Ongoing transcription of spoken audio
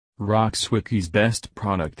Rockswicky's best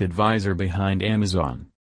product advisor behind Amazon.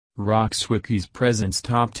 Rockswicky's presents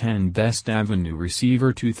Top 10 Best Avenue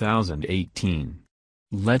Receiver 2018.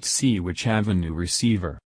 Let's see which Avenue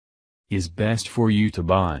receiver is best for you to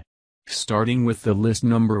buy. Starting with the list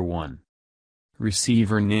number 1.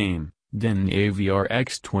 Receiver name, Denon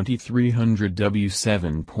AVR-X2300W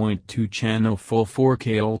 7.2 channel full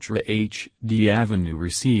 4K Ultra HD Avenue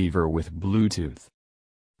receiver with Bluetooth.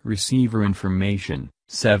 Receiver information,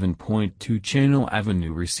 7.2 channel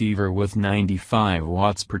Avenue receiver with 95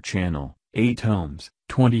 watts per channel, 8 ohms,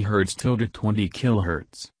 20 Hz to 20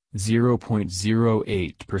 kHz,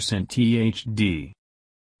 0.08% THD.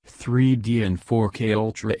 3D and 4K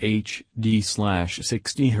Ultra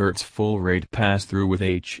HD/60 Hz full rate pass-through with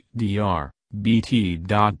HDR,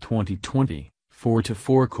 BT.2020,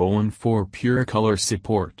 4:4:4 pure color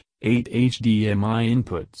support, 8 HDMI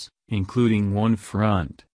inputs, including 1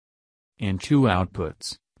 front and 2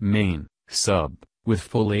 outputs, main, sub, with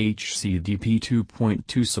full HCDP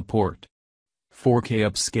 2.2 support. 4K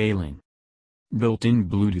upscaling. Built-in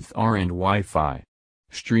Bluetooth R and Wi-Fi.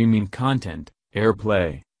 Streaming content,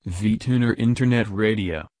 AirPlay, VTuner Internet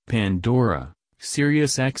Radio, Pandora,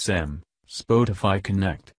 SiriusXM, Spotify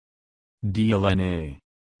Connect. DLNA,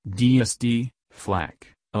 DSD,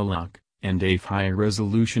 FLAC, ALAC, and AV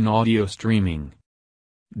high-resolution audio streaming.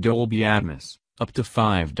 Dolby Atmos, up to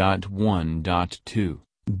 5.1.2,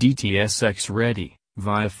 DTS:X ready,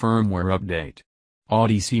 via firmware update.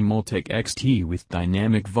 Odyssey Multec XT with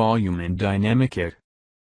dynamic volume and dynamic IOGEAR.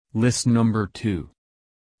 List number 2.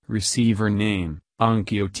 Receiver name,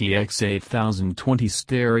 Onkyo TX-8020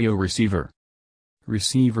 Stereo Receiver.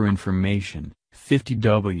 Receiver information,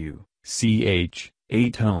 50W, CH,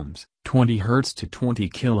 8 ohms, 20 Hz to 20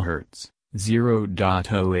 kHz,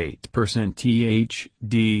 0.08%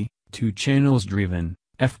 THD, 2 channels driven,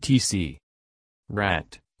 FTC.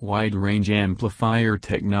 RAT, wide range amplifier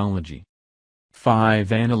technology.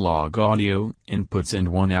 5 analog audio inputs and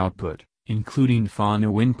 1 output, including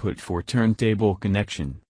phono input for turntable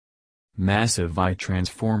connection. Massive I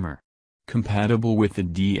transformer. Compatible with the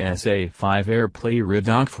DSA-5 AirPlay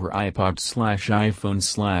redock for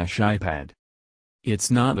iPod/iPhone/iPad. It's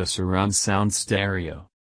not a surround sound stereo.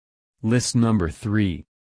 List number 3.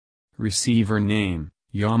 Receiver name,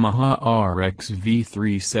 Yamaha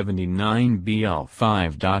RX-V379BL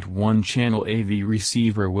 5.1 channel AV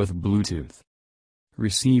receiver with Bluetooth.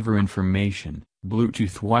 Receiver information,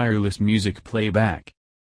 Bluetooth wireless music playback.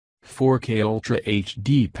 4K Ultra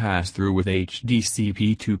HD pass-through with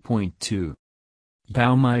HDCP 2.2.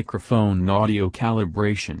 PAL microphone audio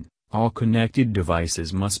calibration. All connected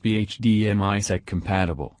devices must be HDMI SEC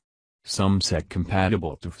compatible. Some SEC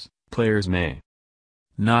compatible players may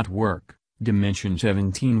not work. Dimension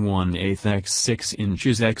 17 1/8 x 6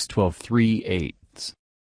 inches x 12 3/8.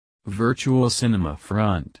 Virtual Cinema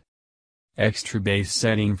front. Extra bass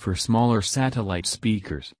setting for smaller satellite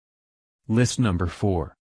speakers. List number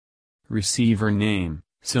 4. Receiver name,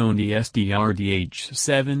 Sony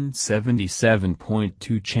STRDH770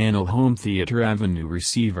 7.2 channel home theater Avenue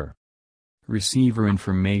receiver. Receiver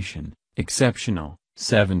information, exceptional,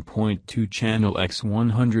 7.2 channel x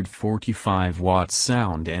 145 watts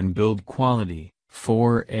sound and build quality,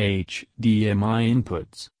 4 HDMI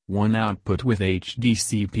inputs, 1 output with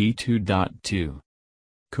HDCP 2.2.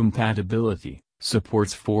 Compatibility,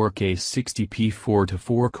 supports 4K 60p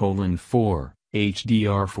 4:4:4,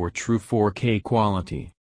 HDR for true 4K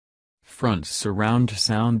quality. Front surround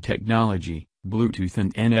sound technology, Bluetooth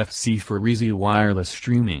and NFC for easy wireless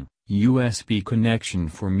streaming, USB connection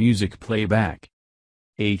for music playback.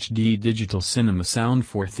 HD digital cinema sound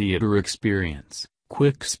for theater experience,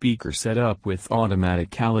 quick speaker setup with automatic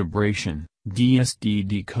calibration, DSD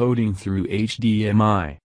decoding through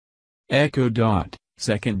HDMI. Echo Dot,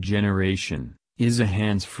 second generation, is a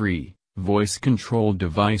hands-free, voice-controlled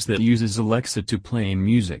device that uses Alexa to play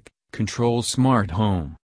music, control smart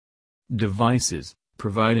home devices,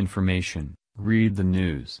 provide information, read the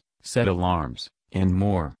news, set alarms, and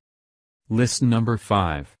more. List number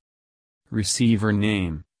 5. Receiver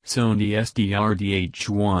name, Sony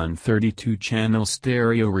STRDH130 2-channel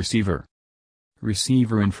stereo receiver.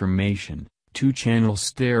 Receiver information, 2-channel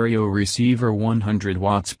stereo receiver 100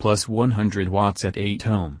 watts plus 100 watts at 8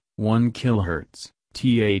 ohm, 1 kHz,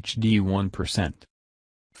 THD 1%.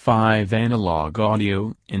 5 analog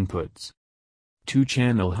audio inputs.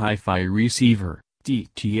 2-channel hi-fi receiver,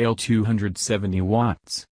 TTL 270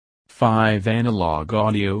 watts. 5 analog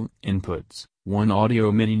audio inputs, 1 audio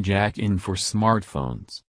mini jack in for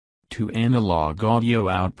smartphones. 2 analog audio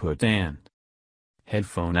output and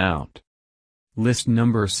headphone out. List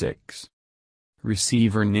number 6.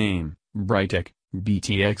 Receiver name, Brightech,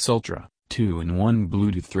 BTX Ultra, 2-in-1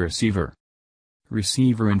 Bluetooth receiver.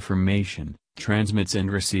 Receiver information, transmits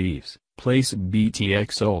and receives. Place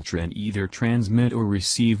BTX Ultra in either transmit or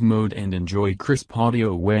receive mode and enjoy crisp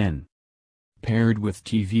audio when paired with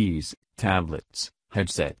TVs, tablets,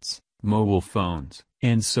 headsets, mobile phones,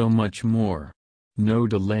 and so much more. No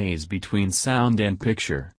delays between sound and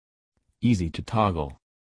picture. Easy to toggle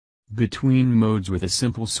between modes with a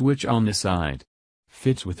simple switch on the side.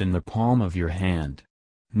 Fits within the palm of your hand.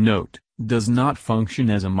 Note, does not function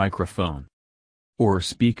as a microphone or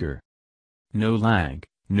speaker. No lag,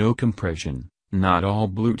 no compression. Not all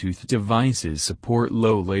Bluetooth devices support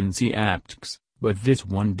low latency aptX, but this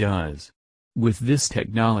one does. With this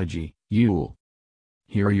technology, you'll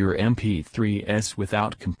hear your MP3s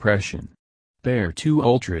without compression. Pair two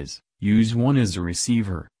Ultras, use one as a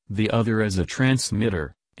receiver, the other as a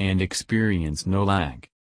transmitter, and experience no lag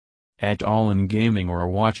at all in gaming or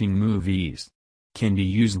watching movies. Can be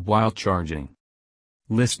used while charging.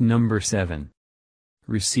 List number 7.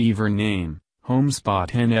 Receiver name, HomeSpot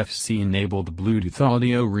NFC-Enabled Bluetooth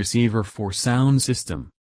Audio Receiver for Sound System.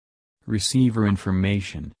 Receiver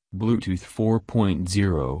information, Bluetooth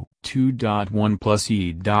 4.0, 2.1 plus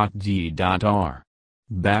E.D.R.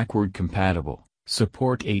 Backward compatible,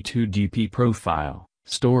 support A2DP profile,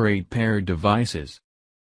 store 8 devices.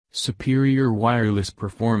 Superior wireless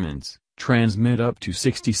performance, transmit up to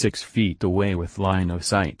 66 feet away with line of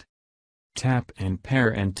sight. Tap and pair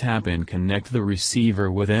and tap and connect the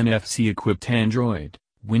receiver with NFC-equipped Android,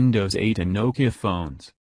 Windows 8 and Nokia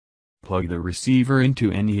phones. Plug the receiver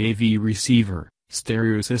into any AV receiver,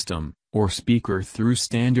 stereo system, or speaker through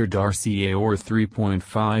standard RCA or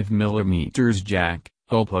 3.5mm jack,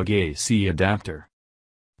 plug AC adapter.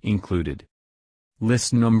 Included.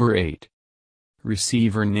 List number 8.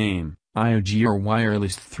 Receiver name, IOGEAR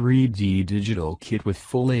Wireless 3D Digital Kit with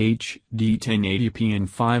Full HD 1080p and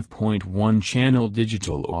 5.1 channel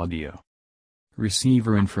digital audio.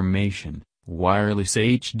 Receiver information, wireless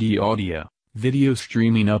HD audio, video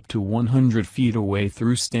streaming up to 100 feet away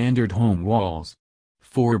through standard home walls.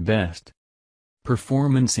 For best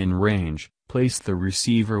performance and range, place the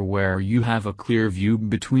receiver where you have a clear view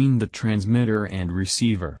between the transmitter and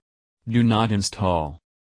receiver. Do not install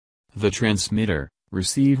the transmitter,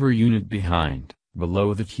 receiver unit behind,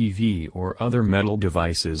 below the TV or other metal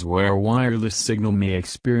devices where wireless signal may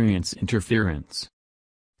experience interference.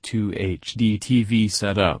 2 HD TV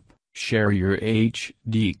setup, share your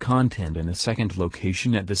HD content in a second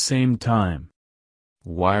location at the same time.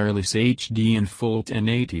 Wireless HD and full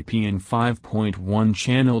 1080p and 5.1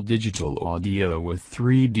 channel digital audio with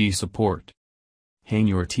 3D support. Hang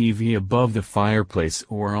your TV above the fireplace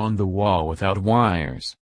or on the wall without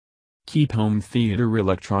wires. Keep home theater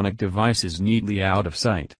electronic devices neatly out of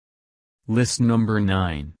sight. List number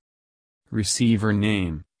 9. Receiver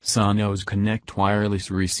name, Sonos Connect Wireless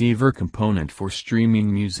Receiver Component for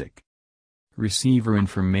Streaming Music. Receiver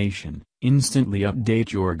information, instantly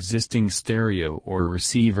update your existing stereo or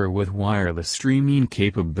receiver with wireless streaming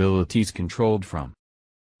capabilities controlled from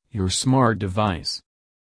your smart device.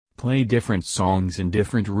 Play different songs in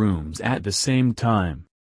different rooms at the same time.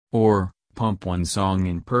 Or, pump one song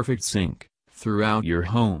in perfect sync, throughout your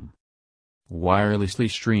home. Wirelessly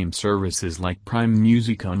stream services like Prime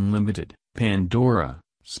Music Unlimited, Pandora,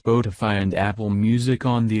 Spotify and Apple Music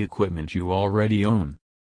on the equipment you already own.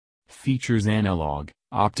 Features analog,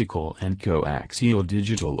 optical and coaxial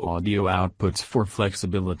digital audio outputs for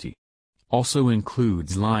flexibility. Also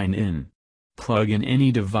includes line-in. Plug in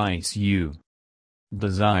any device you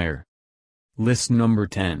desire. List number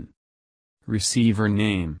 10. Receiver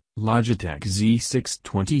name, Logitech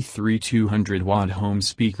Z623 200W home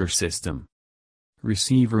speaker system.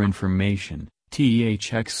 Receiver information,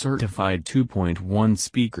 THX certified 2.1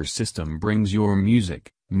 speaker system brings your music,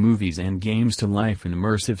 movies and games to life in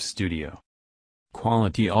immersive studio.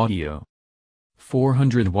 Quality audio.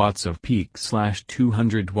 400 watts of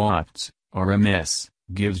peak/200 watts, RMS,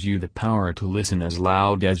 gives you the power to listen as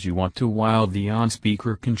loud as you want to while the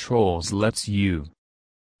on-speaker controls lets you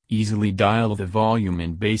easily dial the volume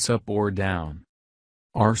and bass up or down.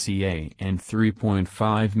 RCA and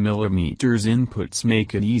 3.5mm inputs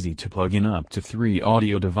make it easy to plug in up to 3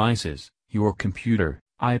 audio devices, your computer,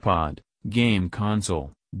 iPod, game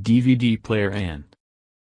console, DVD player and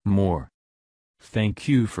more. Thank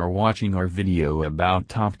you for watching our video about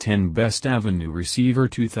Top 10 Best Avenue Receiver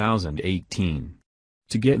 2018.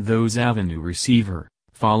 To get those Avenue Receiver,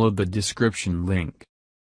 follow the description link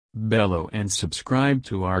below and subscribe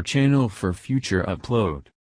to our channel for future upload.